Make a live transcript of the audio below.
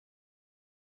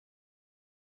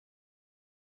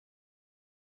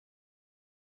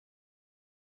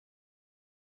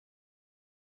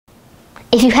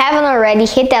If you haven't already,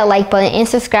 hit that like button and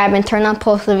subscribe and turn on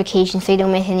post notifications so you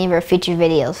don't miss any of our future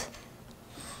videos.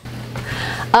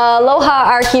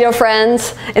 Aloha, our keto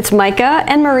friends. It's Micah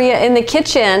and Maria in the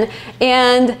kitchen,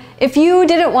 and if you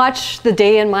didn't watch the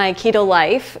day in my keto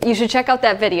life, you should check out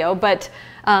that video. But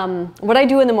what I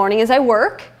do in the morning is I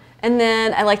work, and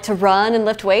then I like to run and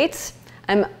lift weights.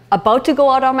 I'm about to go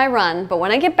out on my run, but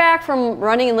when I get back from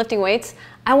running and lifting weights,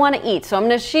 I want to eat. So I'm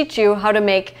going to teach you how to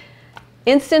make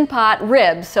Instant Pot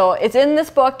ribs. So it's in this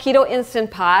book, Keto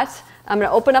Instant Pot. I'm going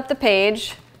to open up the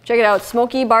page. Check it out,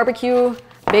 smoky barbecue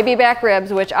baby back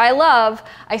ribs, which I love.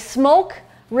 I smoke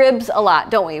ribs a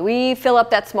lot, don't we? We fill up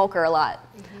that smoker a lot.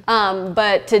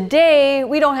 But today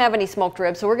we don't have any smoked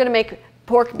ribs, so we're going to make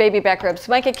pork baby back ribs.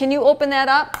 Micah, can you open that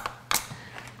up?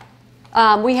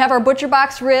 We have our Butcher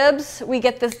Box ribs. We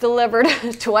get this delivered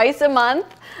twice a month.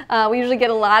 We usually get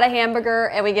a lot of hamburger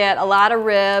and we get a lot of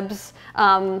ribs,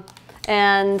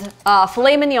 and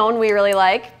filet mignon we really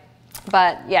like.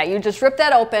 But yeah, you just rip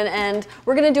that open, and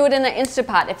we're going to do it in an Instant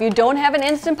Pot. If you don't have an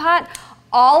Instant Pot,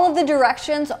 all of the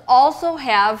directions also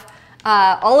have,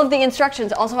 all of the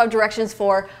instructions also have directions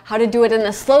for how to do it in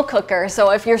the slow cooker.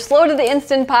 So if you're slow to the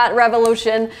Instant Pot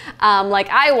revolution, like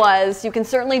I was, you can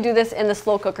certainly do this in the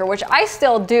slow cooker, which I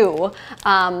still do.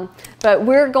 But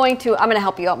I'm going to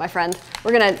help you out, my friend.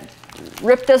 We're going to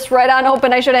rip this right on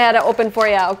open. I should have had it open for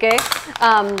you, okay?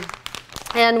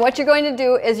 And what you're going to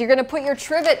do is you're going to put your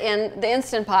trivet in the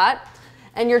Instant Pot,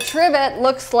 and your trivet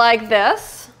looks like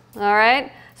this, all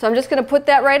right? So I'm just going to put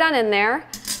that right on in there,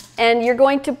 and you're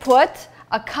going to put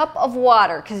a cup of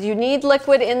water because you need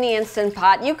liquid in the Instant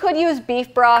Pot. You could use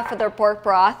beef broth or pork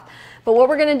broth, but what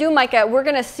we're going to do, Micah, we're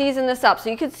going to season this up. So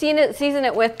you could season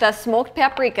it with the smoked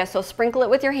paprika, so sprinkle it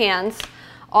with your hands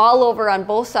all over on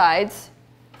both sides.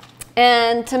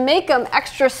 And to make them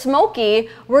extra smoky,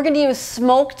 we're going to use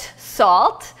smoked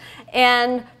salt.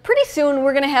 And pretty soon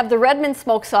we're going to have the Redmond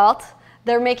smoked salt.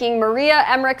 They're making Maria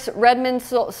Emmerich's Redmond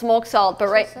smoked salt. But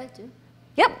right,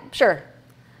 yep, sure.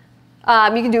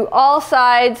 You can do all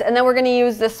sides, and then we're going to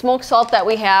use the smoked salt that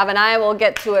we have, and I will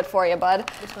get to it for you, bud.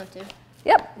 This one too?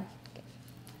 Yep.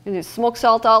 You do smoked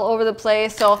salt all over the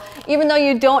place. So even though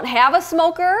you don't have a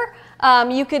smoker,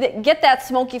 you could get that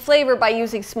smoky flavor by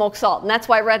using smoked salt, and that's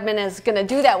why Redmond is going to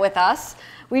do that with us.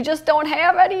 We just don't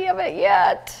have any of it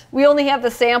yet. We only have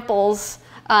the samples.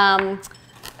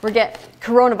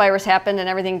 Coronavirus happened and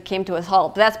everything came to a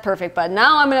halt. That's perfect, but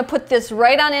now I'm going to put this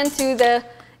right on into the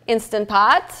Instant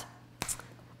Pot.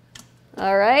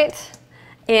 All right,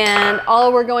 and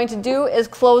all we're going to do is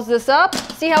close this up.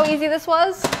 See how easy this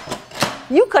was?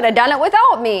 You could have done it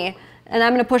without me. And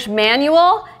I'm going to push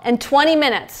manual and 20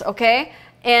 minutes, okay?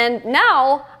 And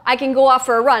now I can go off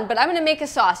for a run, but I'm going to make a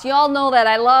sauce. You all know that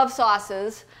I love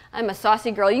sauces. I'm a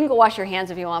saucy girl. You can go wash your hands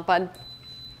if you want, bud.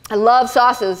 I love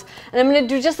sauces. And I'm going to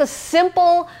do just a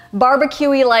simple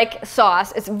barbecue-y like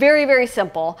sauce. It's very, very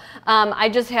simple. I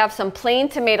just have some plain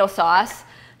tomato sauce,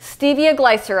 stevia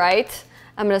glycerite.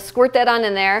 I'm going to squirt that on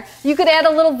in there. You could add a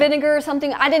little vinegar or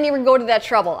something. I didn't even go to that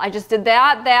trouble. I just did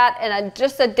that, and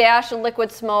just a dash of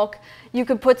liquid smoke. You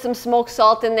could put some smoked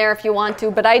salt in there if you want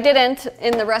to, but I didn't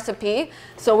in the recipe,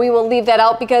 so we will leave that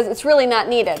out because it's really not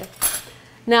needed.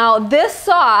 Now this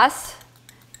sauce,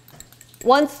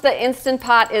 once the Instant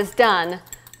Pot is done,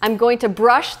 I'm going to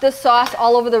brush this sauce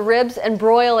all over the ribs and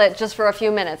broil it just for a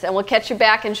few minutes, and we'll catch you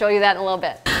back and show you that in a little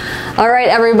bit. All right,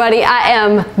 everybody, I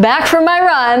am back from my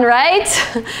run, right?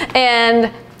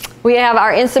 And we have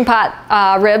our Instant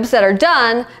Pot ribs that are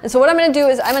done. And so what I'm going to do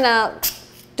is I'm going to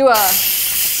do a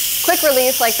quick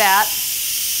release like that.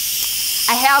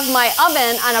 I have my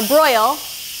oven on a broil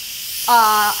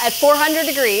at 400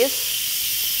 degrees.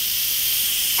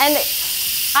 And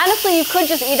honestly, you could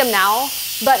just eat them now,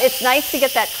 but it's nice to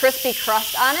get that crispy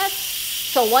crust on it.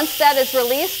 So once that is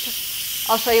released,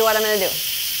 I'll show you what I'm going to do.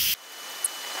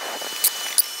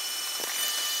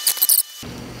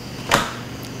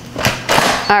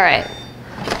 All right,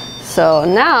 so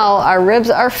now our ribs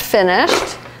are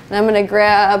finished, and I'm going to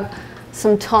grab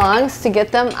some tongs to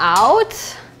get them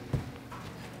out.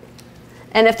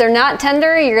 And if they're not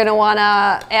tender, you're going to want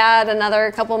to add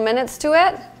another couple minutes to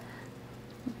it.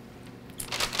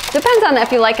 Depends on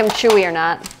if you like them chewy or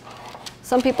not.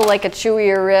 Some people like a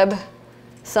chewier rib.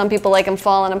 Some people like them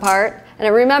falling apart.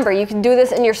 And remember, you can do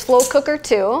this in your slow cooker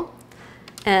too.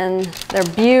 And they're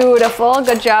beautiful.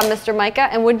 Good job, Mr. Micah.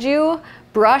 And would you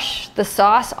brush the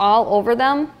sauce all over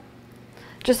them?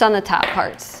 Just on the top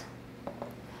parts.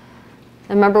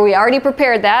 And remember, we already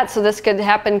prepared that, so this could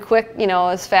happen quick, you know,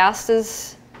 as fast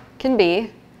as can be.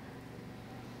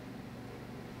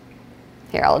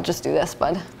 Here, I'll just do this,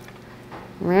 bud.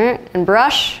 And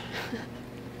brush.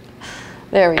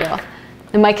 There we go.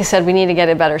 And Micah said we need to get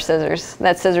a better scissors.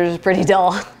 That scissors is pretty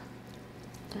dull.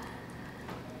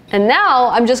 And now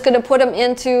I'm just going to put them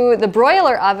into the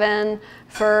broiler oven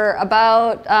for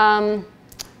about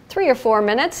 3 or 4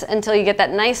 minutes until you get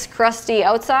that nice crusty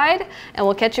outside, and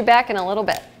we'll catch you back in a little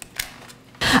bit.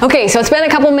 Okay, so it's been a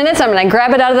couple minutes. I'm going to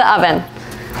grab it out of the oven.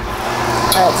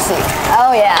 Let's see.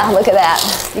 Oh yeah, look at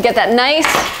that. You get that nice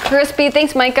crispy,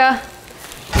 thanks Micah,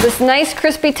 this nice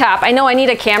crispy top. I know I need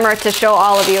a camera to show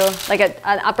all of you, like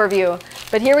an upper view.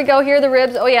 But here we go, here are the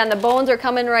ribs. Oh yeah, and the bones are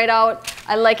coming right out.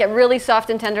 I like it really soft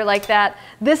and tender like that.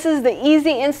 This is the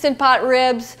easy Instant Pot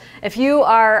ribs. If you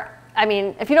are,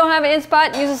 if you don't have an Instant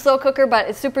Pot, use a slow cooker, but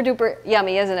it's super duper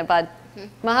yummy, isn't it, bud?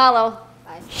 Mahalo.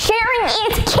 Sharing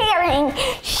is caring.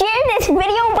 Share this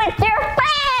video with your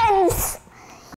friends.